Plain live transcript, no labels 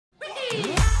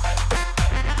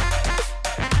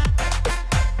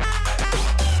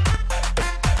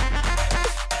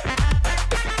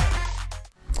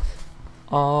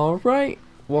Alright,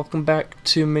 welcome back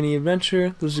to Mini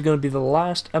Adventure. This is going to be the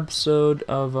last episode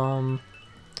of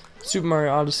Super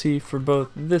Mario Odyssey for both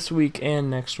this week and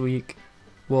next week.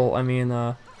 Well, I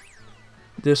mean,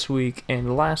 this week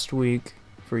and last week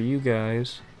for you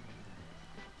guys.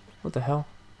 What the hell?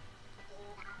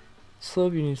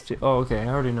 Slovia needs to... Oh, okay, I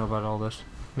already know about all this.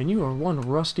 I mean, you are one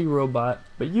rusty robot,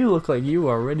 but you look like you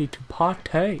are ready to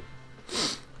party.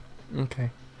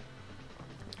 Okay.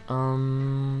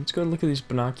 Let's go look at these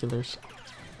binoculars.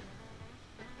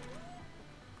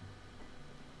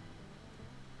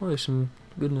 Oh, there's some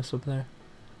goodness up there.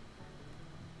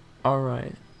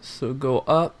 Alright, so go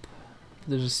up.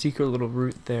 There's a secret little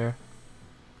route there.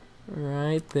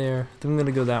 Right there. I'm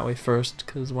gonna go that way first,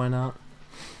 because why not?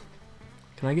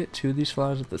 Can I get two of these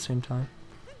flowers at the same time?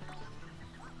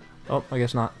 Oh, I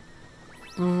guess not.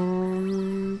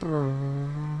 And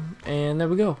there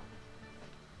we go.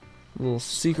 Little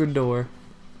secret door.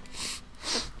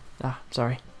 Ah,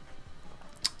 sorry.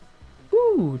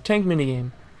 Ooh, tank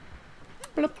minigame.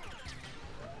 Bloop.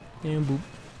 And boop.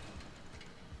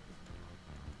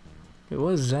 Wait,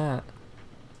 what is that?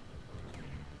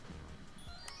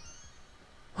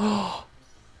 Oh!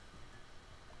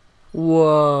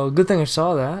 Whoa, good thing I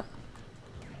saw that.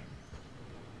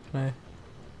 Can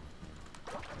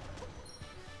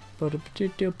I...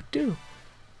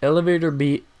 Elevator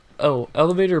B. Oh,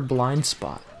 elevator blind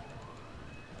spot.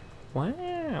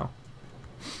 Wow.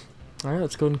 Alright,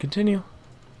 let's go ahead and continue.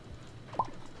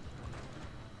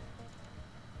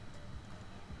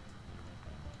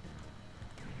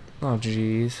 Oh,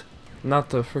 jeez. Not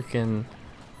the frickin'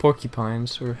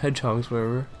 porcupines or hedgehogs,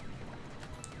 whatever.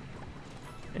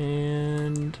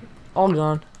 And all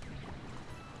gone.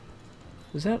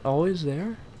 Is that always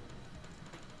there?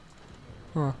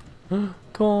 Huh.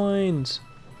 Coins!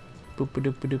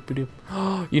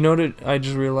 Boop-a-doop-a-doop-a-doop. You know what I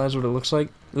just realized what it looks like?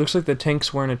 It looks like the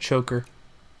tank's wearing a choker.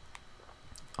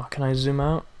 Oh, can I zoom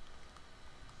out?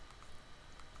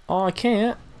 Oh, I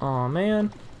can't. Oh,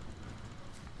 man.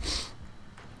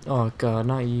 Oh, God,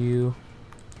 not you.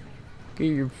 Get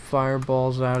your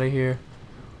fireballs out of here.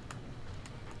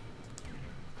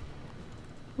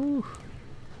 Whew.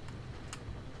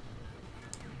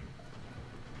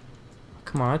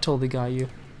 Come on, I totally got you.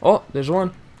 Oh, there's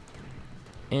one.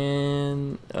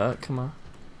 And, come on.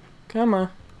 Come on.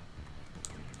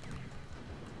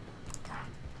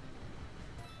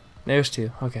 There's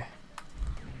two. Okay.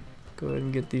 Go ahead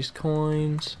and get these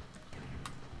coins.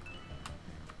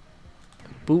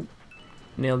 Boop.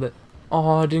 Nailed it.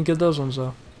 Oh, I didn't get those ones,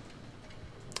 though.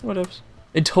 Whatever.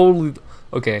 It totally...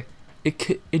 Okay.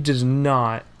 It does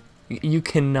not... You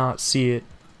cannot see it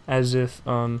as if,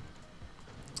 the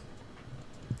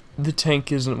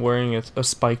tank isn't wearing a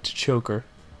spiked choker.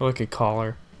 Like a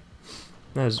collar.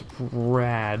 That is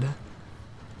rad.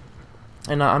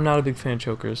 And I'm not a big fan of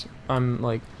chokers. I'm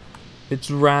like, it's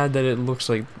rad that it looks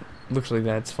like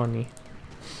that. It's funny.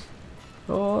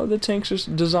 Oh, the tank's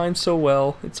just designed so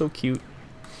well. It's so cute.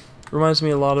 Reminds me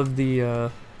a lot of the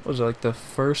what was it, like the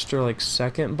first or like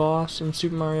second boss in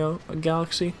Super Mario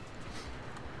Galaxy?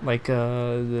 Like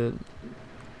the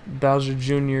Bowser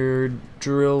Jr.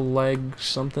 drill leg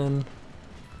something.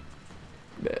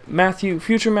 Matthew,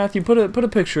 future Matthew, put a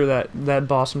picture of that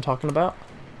boss I'm talking about.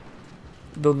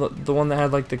 The one that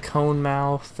had like the cone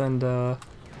mouth and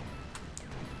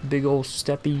big old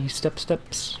steppy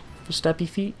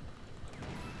feet.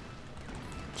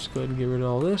 Let's go ahead and get rid of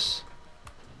all this.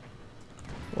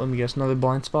 Let me guess, another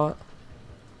blind spot.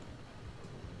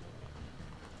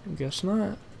 Guess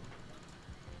not.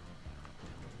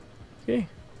 Okay.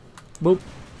 Boop.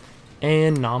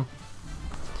 And nom.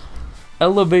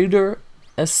 Elevator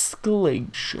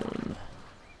escalation.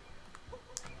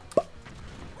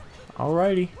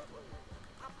 Alrighty.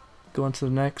 Go on to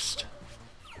the next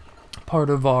part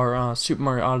of our Super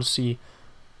Mario Odyssey.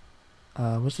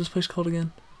 What's this place called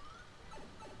again?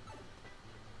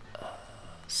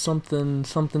 Something.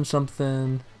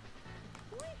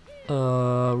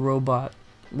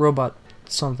 Robot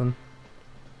something.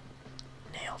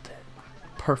 Nailed it.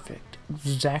 Perfect.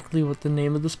 Exactly what the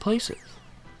name of this place is.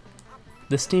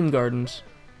 The Steam Gardens.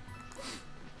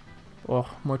 Oh,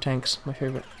 more tanks. My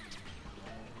favorite.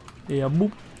 Yeah,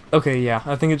 boop. Okay, yeah.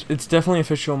 I think it's definitely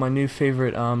official. My new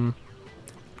favorite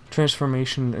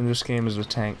transformation in this game is with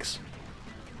tanks.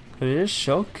 It is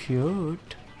so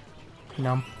cute.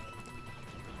 Nom.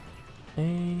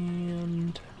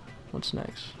 And what's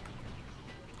next?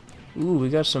 Ooh, we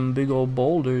got some big old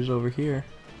boulders over here.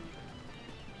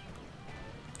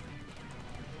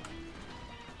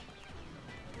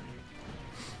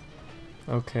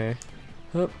 Okay.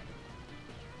 Hup.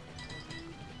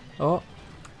 Oh.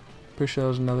 Pretty sure that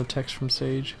was another text from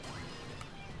Sage.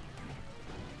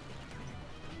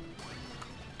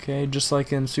 Okay, just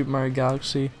like in Super Mario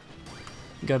Galaxy,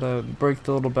 you gotta break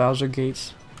the little Bowser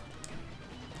gates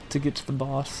to get to the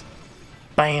boss.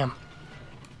 Bam!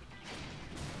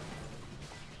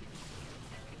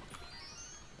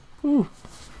 Ooh.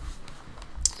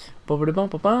 Bobbity bum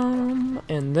bum bum,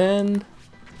 and then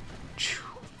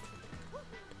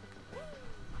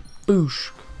boosh.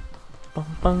 Bum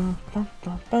bum bum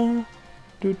bum bum.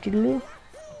 Do do do.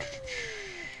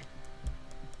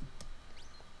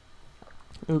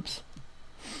 Oops.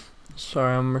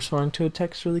 Sorry, I'm responding to a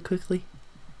text really quickly.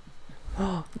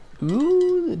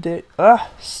 Ooh, the day. Ah,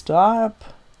 stop.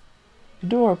 The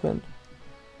door open.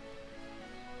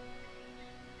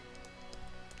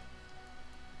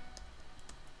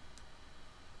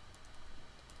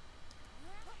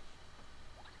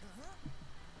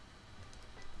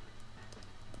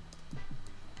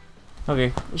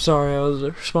 Okay, sorry, I was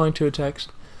responding to a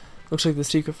text. Looks like the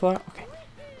secret flower. Okay,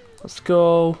 let's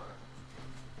go.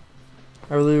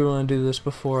 I really want to do this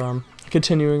before I'm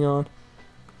continuing on.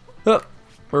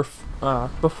 Or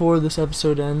before this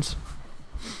episode ends.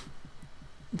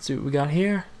 Let's see what we got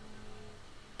here.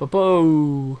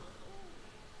 Bo-bo!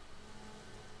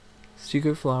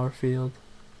 Secret flower field.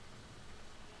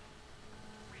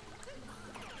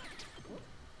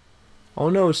 Oh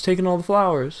no, it's taking all the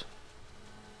flowers.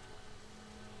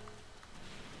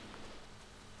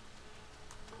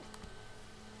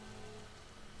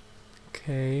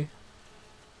 Okay.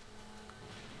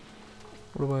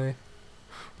 What do I...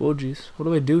 Oh jeez, what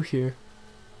do I do here?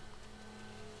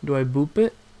 Do I boop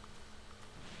it?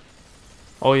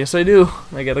 Oh yes I do.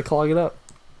 I gotta clog it up.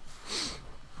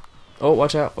 Oh,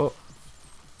 watch out. Oh.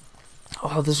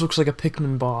 Oh, this looks like a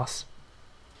Pikmin boss.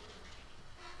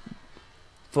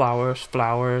 Flowers,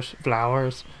 flowers,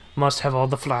 flowers. Must have all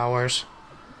the flowers.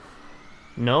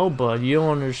 No, bud, you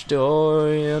don't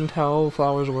understand how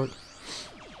flowers work.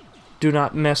 Do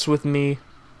not mess with me.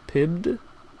 Pibbed?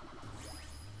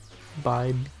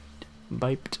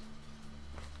 Biped.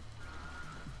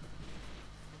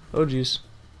 Oh jeez.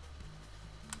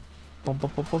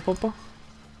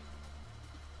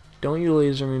 Don't you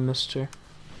laser me, mister.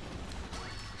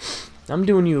 I'm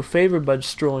doing you a favor by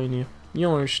destroying you. You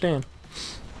don't understand.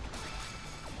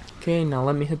 Okay, now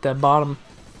let me hit that bottom.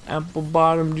 Apple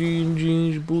bottom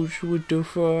jeans, boots with the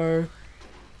fur.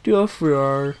 The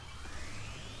fur.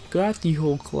 Got the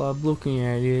whole club looking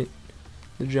at it.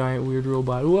 The giant weird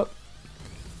robot. Whoop.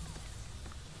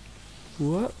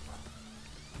 Whoop.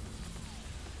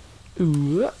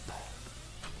 Whoop.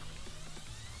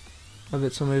 I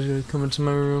bet somebody's gonna come into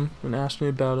my room and ask me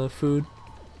about food.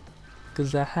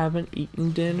 Because I haven't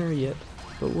eaten dinner yet.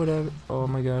 But whatever. Oh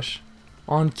my gosh.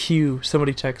 On cue,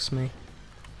 somebody texts me.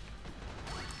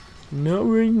 Not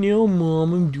right now,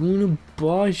 Mom. I'm doing a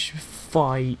boss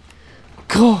fight.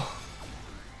 God.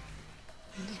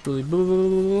 It's really blah, blah,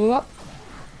 blah, blah.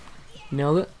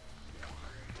 Nailed it.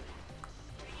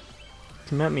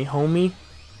 Come at me, homie.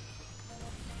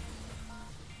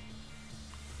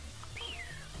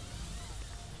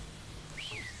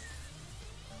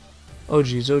 Oh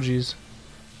jeez, oh jeez.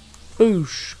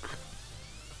 Boosh.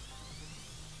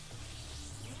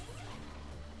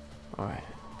 Alright.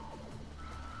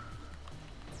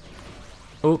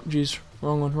 Oh jeez,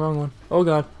 wrong one, wrong one. Oh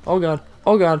god, oh god,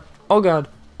 oh god, oh god,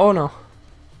 oh no.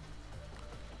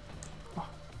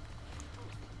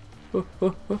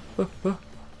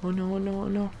 Oh no, oh no, oh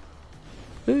no.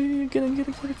 Hey, get it, get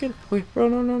it, get it, get it. Wait, run,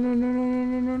 no, no, no, no, no,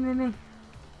 no, no, no, no, no.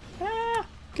 Ah!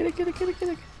 Get it, get it, get it, get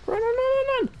it. Run, run, run, run,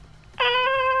 run.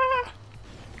 Ah!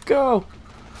 Go.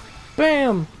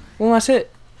 Bam. One last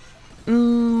hit.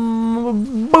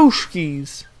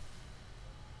 Booshkies.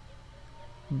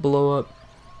 Blow up.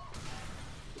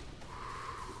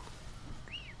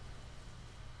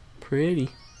 Pretty.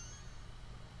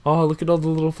 Oh, look at all the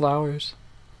little flowers.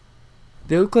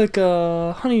 They look like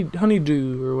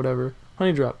honeydew or whatever.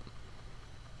 Honey drop.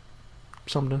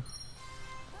 Something.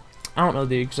 I don't know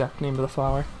the exact name of the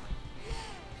flower.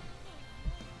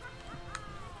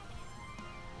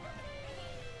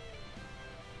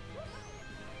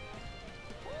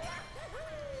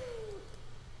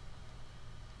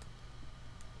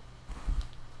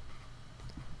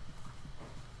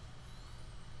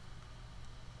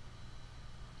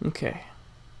 Okay.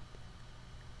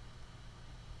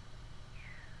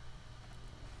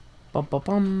 Bum bum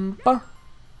bum ba.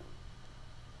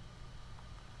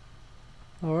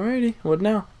 Alrighty, what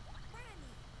now?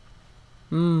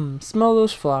 Smell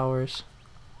those flowers.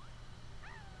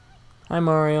 Hi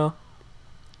Mario.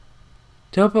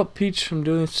 To help out Peach from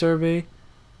doing a survey.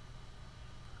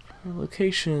 Her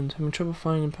locations. Having trouble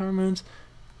finding empowerments.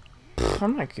 Pfft,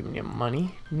 I'm not giving you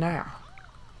money. Nah.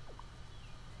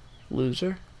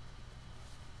 Loser.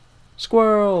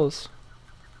 Squirrels!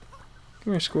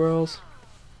 Come here, squirrels.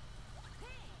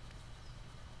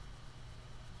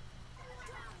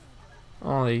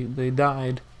 Oh, they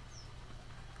died.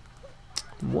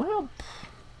 Well,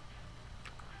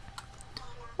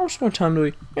 how much more time do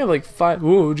we have? Like 5.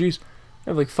 Whoa, jeez.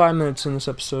 We have like 5 minutes in this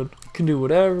episode. We can do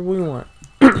whatever we want.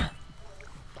 I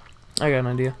got an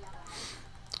idea.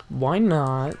 Why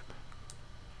not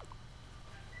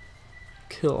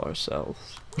kill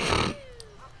ourselves?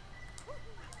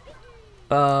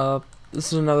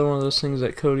 This is another one of those things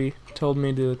that Cody told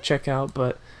me to check out,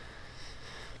 but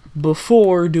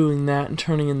before doing that and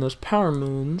turning in those power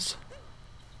moons,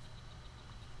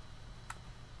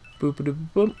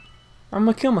 boop-a-doop-boop, I'm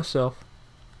gonna kill myself.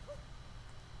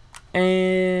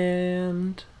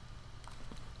 And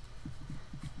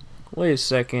wait a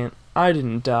second, I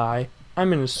didn't die.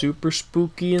 I'm in a super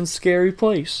spooky and scary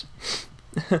place.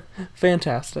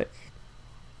 Fantastic.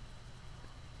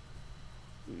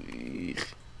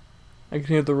 I can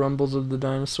hear the rumbles of the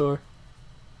dinosaur.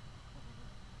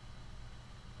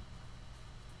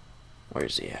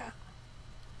 Where's he at?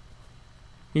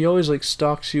 He always like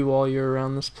stalks you while you're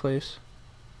around this place.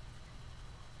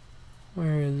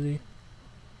 Where is he?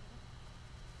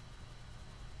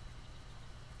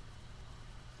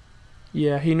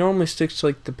 Yeah, he normally sticks to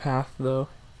like the path though.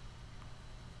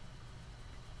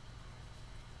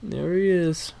 There he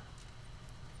is.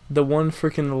 The one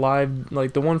freaking alive,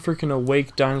 like the one freaking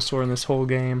awake dinosaur in this whole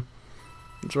game.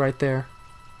 It's right there.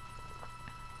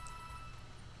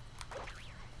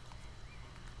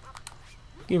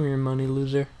 Give me your money,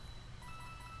 loser.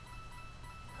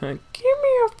 Give me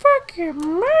your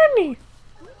fucking money.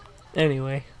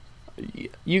 Anyway,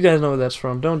 you guys know where that's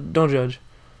from. Don't judge.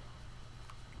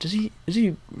 Is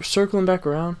he circling back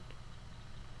around?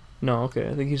 No, okay.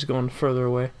 I think he's going further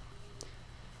away.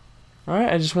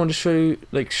 Alright, I just wanted to show you,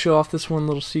 like, show off this one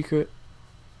little secret.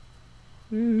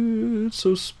 It's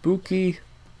so spooky.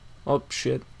 Oh,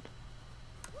 shit.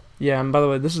 Yeah, and by the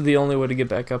way, this is the only way to get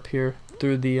back up here.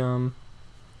 Through the, through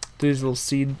these little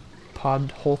seed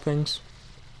pod hole things.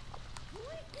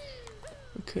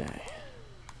 Okay.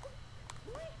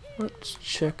 Let's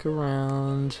check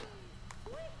around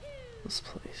this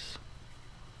place.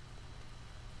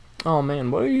 Oh,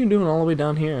 man, what are you doing all the way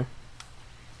down here?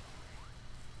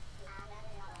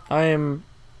 I am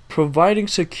providing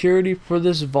security for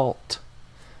this vault.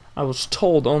 I was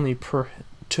told to only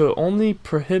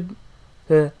prohibit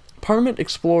permit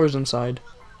explorers inside.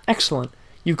 Excellent.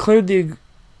 You cleared the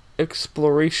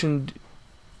exploration.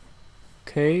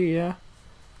 Okay, yeah.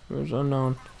 There's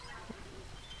unknown.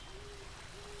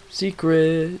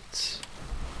 Secrets.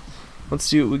 Let's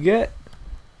see what we get.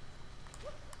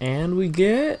 And we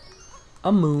get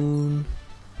a moon.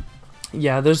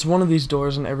 Yeah, there's one of these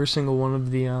doors in every single one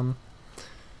of the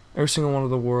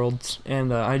worlds,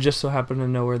 and I just so happen to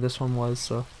know where this one was.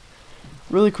 So,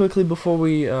 really quickly before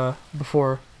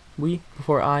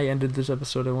I ended this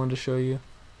episode, I wanted to show you.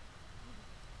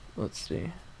 Let's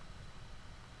see.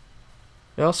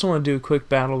 I also want to do a quick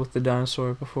battle with the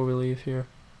dinosaur before we leave here.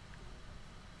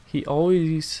 He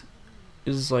always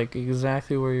is like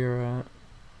exactly where you're at.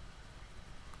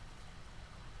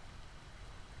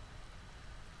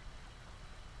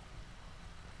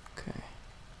 Okay.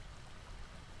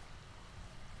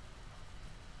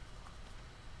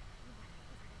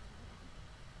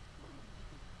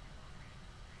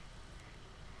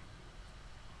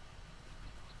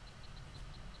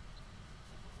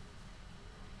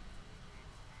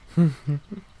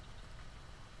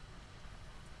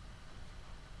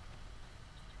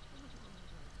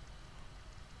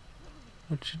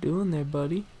 What you doing there,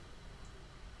 buddy?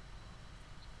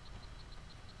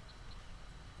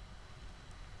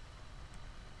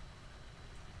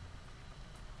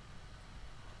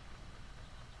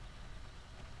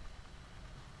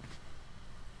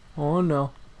 Oh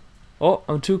no. Oh,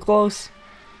 I'm too close.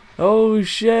 Oh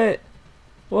shit.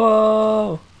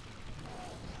 Whoa.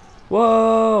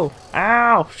 Whoa.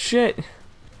 Ow. Shit.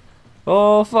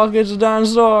 Oh fuck, it's a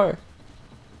dinosaur.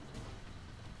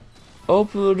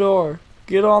 Open the door.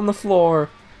 Get on the floor.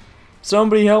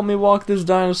 Somebody help me walk this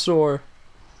dinosaur.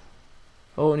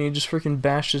 Oh, and he just freaking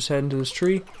bashed his head into this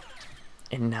tree.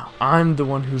 And now I'm the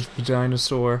one who's the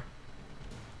dinosaur.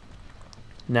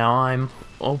 Now I'm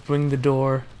opening the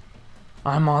door.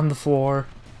 I'm on the floor.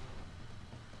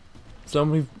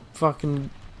 Somebody fucking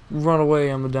run away,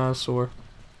 I'm the dinosaur.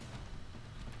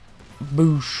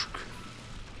 Boosh.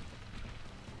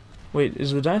 Wait,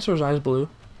 is the dinosaur's eyes blue?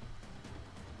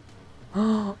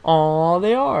 Aw,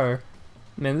 they are.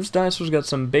 Man, this dinosaur's got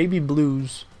some baby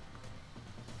blues.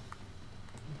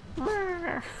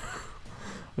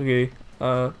 Okay,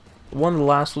 one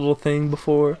last little thing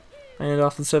before I end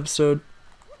off this episode.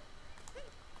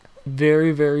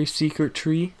 Very, very secret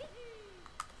tree.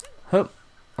 Hup.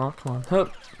 Oh, come on.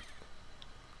 Hup.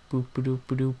 Boop ba doop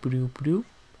ba doop ba doop ba doop.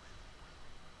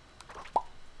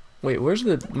 Wait, where's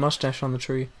the mustache on the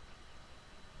tree?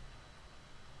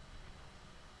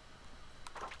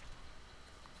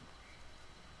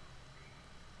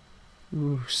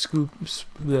 Ooh,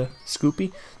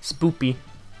 Scoopy? Spoopy.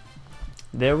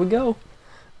 There we go.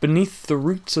 Beneath the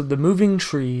roots of the moving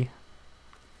tree.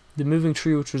 The moving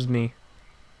tree, which was me.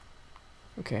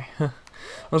 Okay.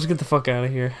 Let's get the fuck out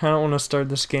of here. I don't want to start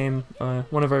this game.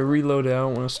 Whenever I reload it, I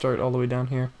don't want to start all the way down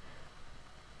here.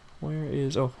 Where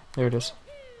is... Oh, there it is.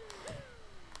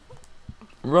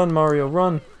 Run, Mario,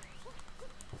 run!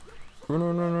 Run,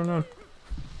 run, run, run, run.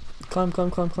 Climb,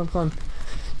 climb, climb, climb, climb.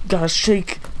 Gotta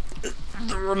shake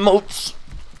the remotes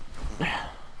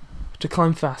to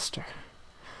climb faster.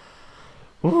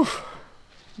 Oof.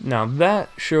 Now that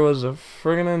sure was a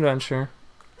friggin' adventure.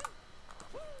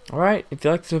 Alright, if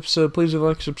you liked this episode, please leave a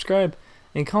like, subscribe,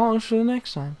 and call us for the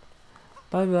next time.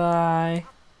 Bye bye.